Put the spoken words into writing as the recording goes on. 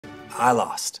I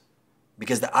lost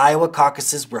because the Iowa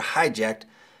caucuses were hijacked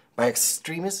by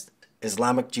extremist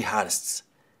Islamic jihadists.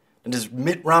 And does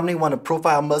Mitt Romney want to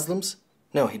profile Muslims?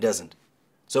 No, he doesn't.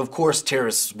 So of course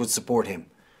terrorists would support him.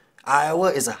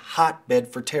 Iowa is a hotbed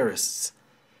for terrorists.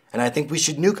 And I think we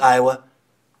should nuke Iowa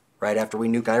right after we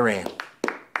nuke Iran.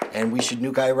 And we should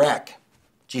nuke Iraq.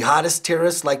 Jihadist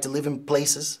terrorists like to live in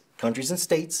places, countries and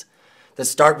states that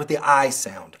start with the I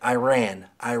sound. Iran,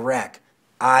 Iraq,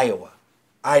 Iowa,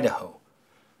 Idaho,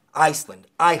 Iceland,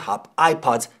 IHOP,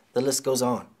 iPods, the list goes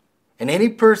on. And any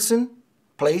person,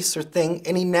 place, or thing,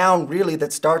 any noun really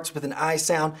that starts with an I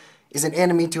sound is an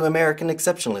enemy to American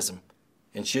exceptionalism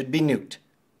and should be nuked.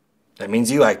 That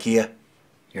means you, IKEA.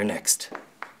 You're next.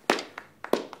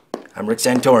 I'm Rick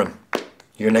Santorum,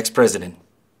 your next president.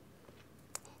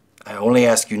 I only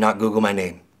ask you not Google my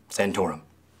name, Santorum.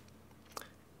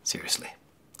 Seriously.